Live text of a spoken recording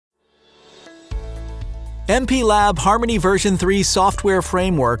MPLAB Harmony version 3 software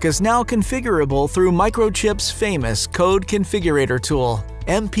framework is now configurable through Microchip's famous Code Configurator tool,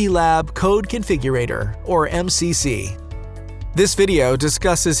 MPLAB Code Configurator, or MCC. This video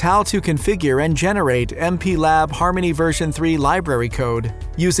discusses how to configure and generate MPLAB Harmony version 3 library code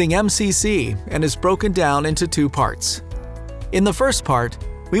using MCC and is broken down into two parts. In the first part,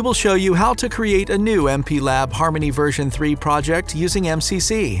 we will show you how to create a new MPLAB Harmony version 3 project using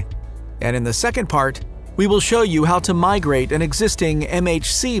MCC. And in the second part, we will show you how to migrate an existing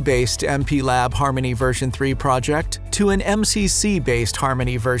MHC-based MPLAB Harmony version 3 project to an MCC-based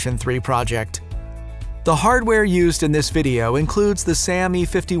Harmony version 3 project. The hardware used in this video includes the SAM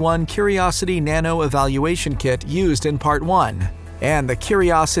E51 Curiosity Nano Evaluation Kit used in Part 1, and the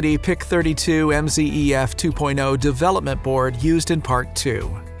Curiosity PIC32 MZEF 2.0 development board used in Part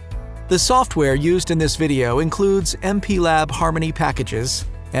 2. The software used in this video includes MPLAB Harmony packages,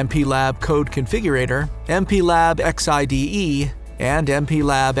 MPLAB Code Configurator, MPLAB XIDE, and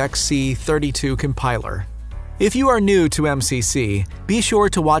MPLAB XC32 compiler. If you are new to MCC, be sure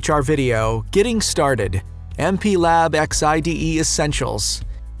to watch our video, Getting Started, MPLAB XIDE Essentials,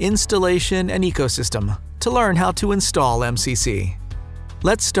 Installation and Ecosystem, to learn how to install MCC.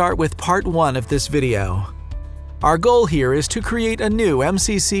 Let's start with Part 1 of this video. Our goal here is to create a new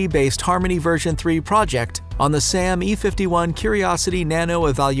MCC-based Harmony version 3 project on the SAM E51 Curiosity Nano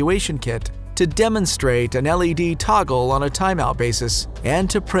Evaluation Kit to demonstrate an LED toggle on a timeout basis and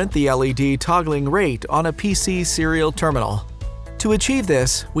to print the LED toggling rate on a PC serial terminal. To achieve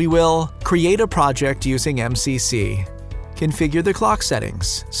this, we will create a project using MCC, configure the clock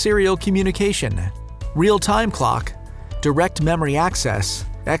settings, serial communication, real-time clock, direct memory access,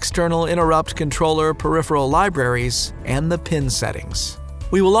 external interrupt controller peripheral libraries, and the pin settings.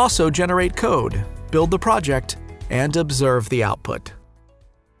 We will also generate code, build the project, and observe the output.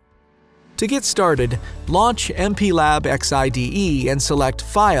 To get started, launch MPLAB XIDE and select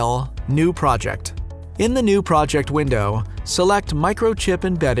File, New Project. In the New Project window, select Microchip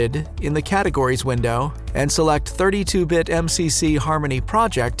Embedded in the Categories window and select 32-bit MCC Harmony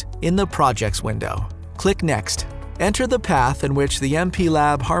Project in the Projects window. Click Next. Enter the path in which the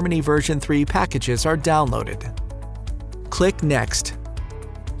MPLAB Harmony version 3 packages are downloaded. Click Next.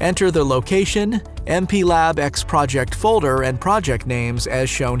 Enter the location, MPLAB X project folder and project names as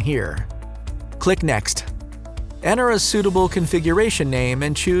shown here. Click Next. Enter a suitable configuration name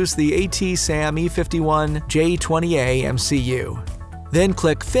and choose the AT-SAM E51 J20A MCU. Then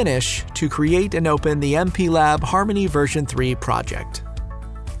click Finish to create and open the MPLAB Harmony version 3 project.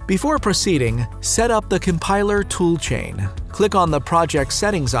 Before proceeding, set up the compiler toolchain. Click on the Project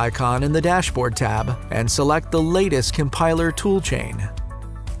Settings icon in the Dashboard tab and select the latest compiler toolchain.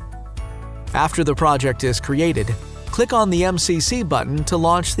 After the project is created, click on the MCC button to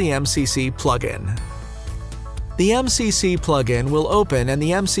launch the MCC plugin. The MCC plugin will open and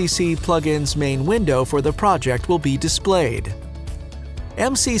the MCC plugin's main window for the project will be displayed.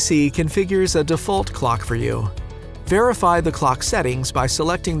 MCC configures a default clock for you. Verify the clock settings by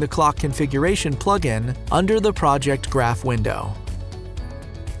selecting the Clock Configuration plugin under the Project Graph window.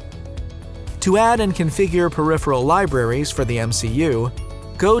 To add and configure peripheral libraries for the MCU,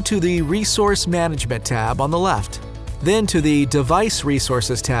 go to the Resource Management tab on the left, then to the Device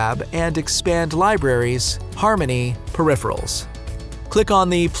Resources tab and expand Libraries, Harmony, Peripherals. Click on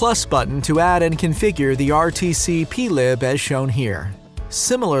the plus button to add and configure the RTC plib as shown here.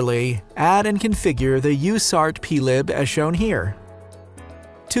 Similarly, add and configure the USART plib as shown here.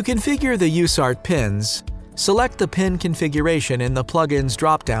 To configure the USART pins, select the pin configuration in the plugins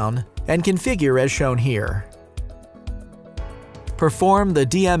dropdown and configure as shown here. Perform the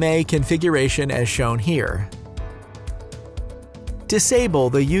DMA configuration as shown here. Disable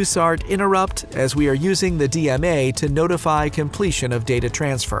the USART interrupt as we are using the DMA to notify completion of data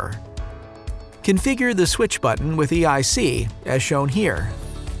transfer. Configure the switch button with EIC as shown here.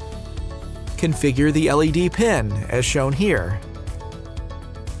 Configure the LED pin as shown here.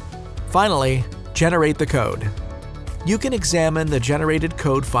 Finally, generate the code. You can examine the generated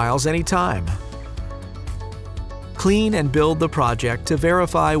code files anytime. Clean and build the project to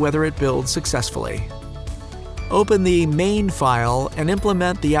verify whether it builds successfully. Open the main file and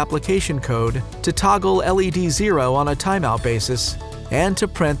implement the application code to toggle LED 0 on a timeout basis and to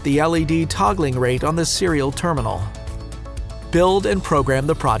print the LED toggling rate on the serial terminal. Build and program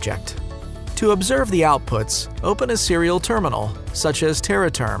the project. To observe the outputs, open a serial terminal, such as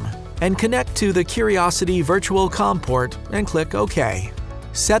TeraTerm, and connect to the Curiosity Virtual COM port and click OK.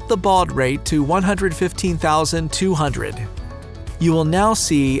 Set the baud rate to 115,200. You will now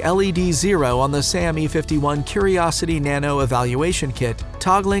see LED 0 on the SAM E51 Curiosity Nano Evaluation Kit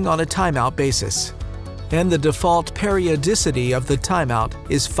toggling on a timeout basis. and the default periodicity of the timeout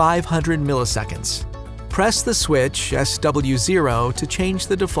is 500 milliseconds. Press the switch SW0 to change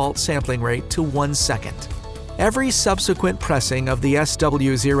the default sampling rate to 1 second. Every subsequent pressing of the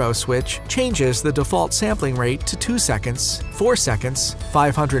SW0 switch changes the default sampling rate to 2 seconds, 4 seconds,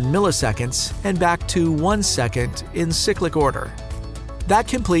 500 milliseconds, and back to 1 second in cyclic order. That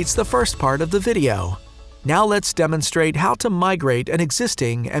completes the first part of the video. Now let's demonstrate how to migrate an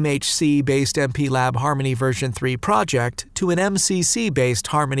existing MHC-based MPLAB Harmony version 3 project to an MCC-based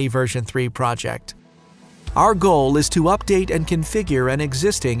Harmony version 3 project. Our goal is to update and configure an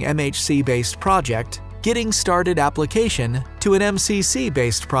existing MHC-based project, Getting Started application, to an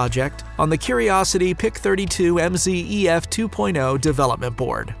MCC-based project on the Curiosity PIC32MZ-EF 2.0 development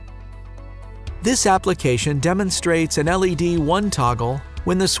board. This application demonstrates an LED 1 toggle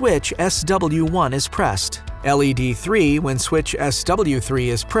when the switch SW1 is pressed, LED 3 when switch SW3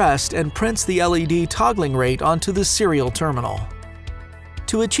 is pressed, and prints the LED toggling rate onto the serial terminal.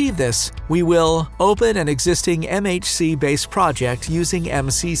 To achieve this, we will open an existing MHC-based project using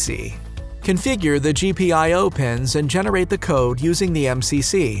MCC, configure the GPIO pins and generate the code using the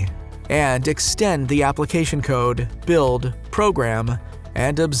MCC, and extend the application code, build, program,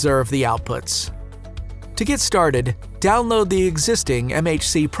 and observe the outputs. To get started, download the existing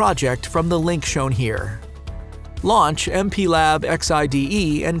MHC project from the link shown here. Launch MPLAB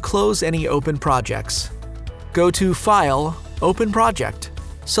XIDE and close any open projects. Go to File, Open Project.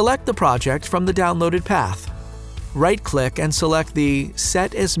 Select the project from the downloaded path. Right-click and select the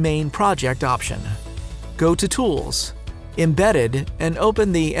Set as Main Project option. Go to Tools, Embedded, and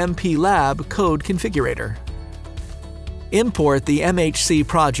open the MPLAB Code Configurator. Import the MHC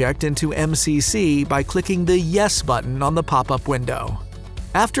project into MCC by clicking the Yes button on the pop-up window.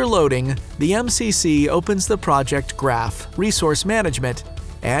 After loading, the MCC opens the project graph, resource management,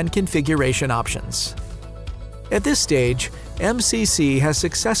 and configuration options. At this stage, MCC has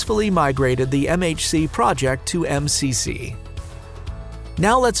successfully migrated the MHC project to MCC.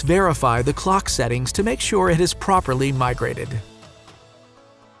 Now let's verify the clock settings to make sure it is properly migrated.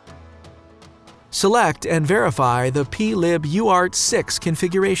 Select and verify the plib UART6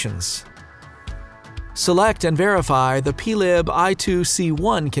 configurations. Select and verify the plib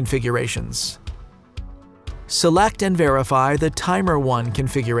I2C1 configurations. Select and verify the timer1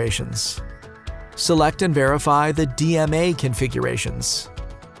 configurations. Select and verify the DMA configurations.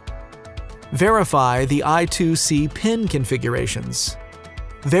 Verify the I2C pin configurations.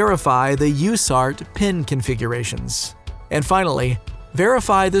 Verify the USART pin configurations. And finally,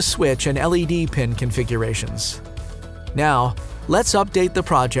 verify the switch and LED pin configurations. Now, let's update the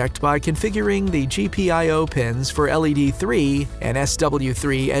project by configuring the GPIO pins for LED 3 and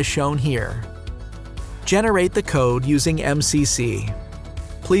SW3 as shown here. Generate the code using MCC.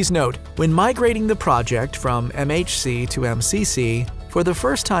 Please note, when migrating the project from MHC to MCC, for the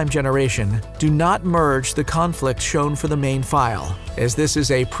first-time generation, do not merge the conflict shown for the main file, as this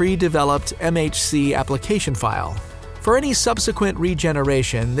is a pre-developed MHC application file. For any subsequent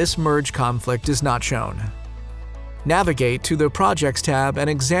regeneration, this merge conflict is not shown. Navigate to the Projects tab and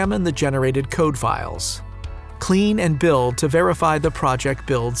examine the generated code files. Clean and build to verify the project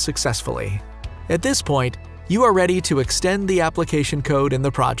builds successfully. At this point, you are ready to extend the application code in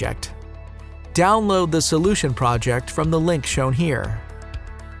the project. Download the solution project from the link shown here.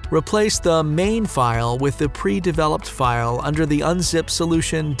 Replace the main file with the pre-developed file under the unzip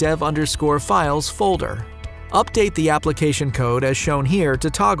solution dev_files folder. Update the application code as shown here to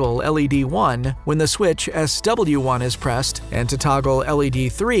toggle LED 1 when the switch SW1 is pressed and to toggle LED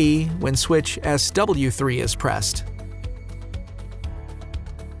 3 when switch SW3 is pressed.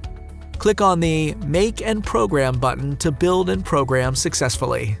 Click on the Make and Program button to build and program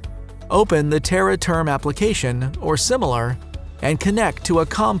successfully. Open the TerraTerm application or similar and connect to a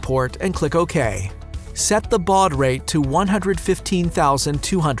COM port and click OK. Set the baud rate to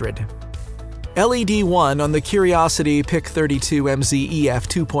 115,200. LED 1 on the Curiosity PIC32MZ-EF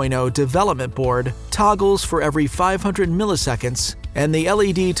 2.0 development board toggles for every 500 milliseconds, and the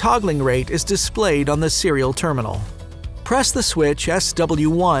LED toggling rate is displayed on the serial terminal. Press the switch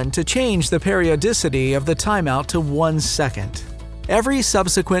SW1 to change the periodicity of the timeout to 1 second. Every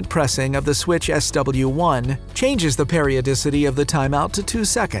subsequent pressing of the switch SW1 changes the periodicity of the timeout to 2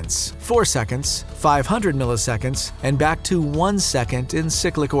 seconds, 4 seconds, 500 milliseconds, and back to 1 second in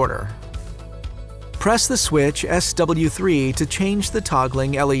cyclic order. Press the switch SW3 to change the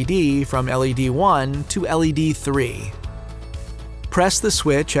toggling LED from LED 1 to LED 3. Press the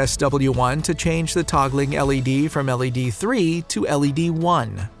switch SW1 to change the toggling LED from LED 3 to LED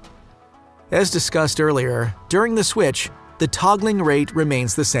 1. As discussed earlier, during the switch, the toggling rate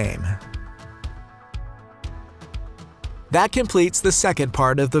remains the same. That completes the second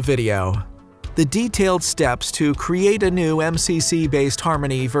part of the video. The detailed steps to create a new MCC-based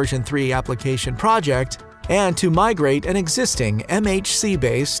Harmony version 3 application project and to migrate an existing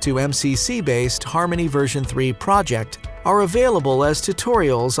MHC-based to MCC-based Harmony version 3 project are available as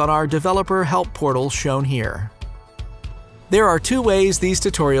tutorials on our developer help portal shown here. There are two ways these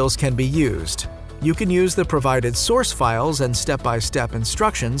tutorials can be used. You can use the provided source files and step-by-step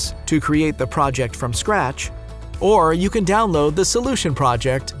instructions to create the project from scratch, or you can download the solution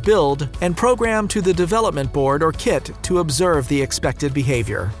project, build, and program to the development board or kit to observe the expected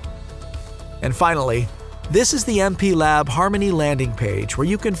behavior. And finally, this is the MPLAB Harmony landing page where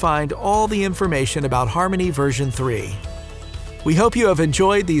you can find all the information about Harmony version 3. We hope you have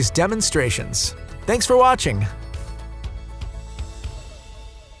enjoyed these demonstrations. Thanks for watching.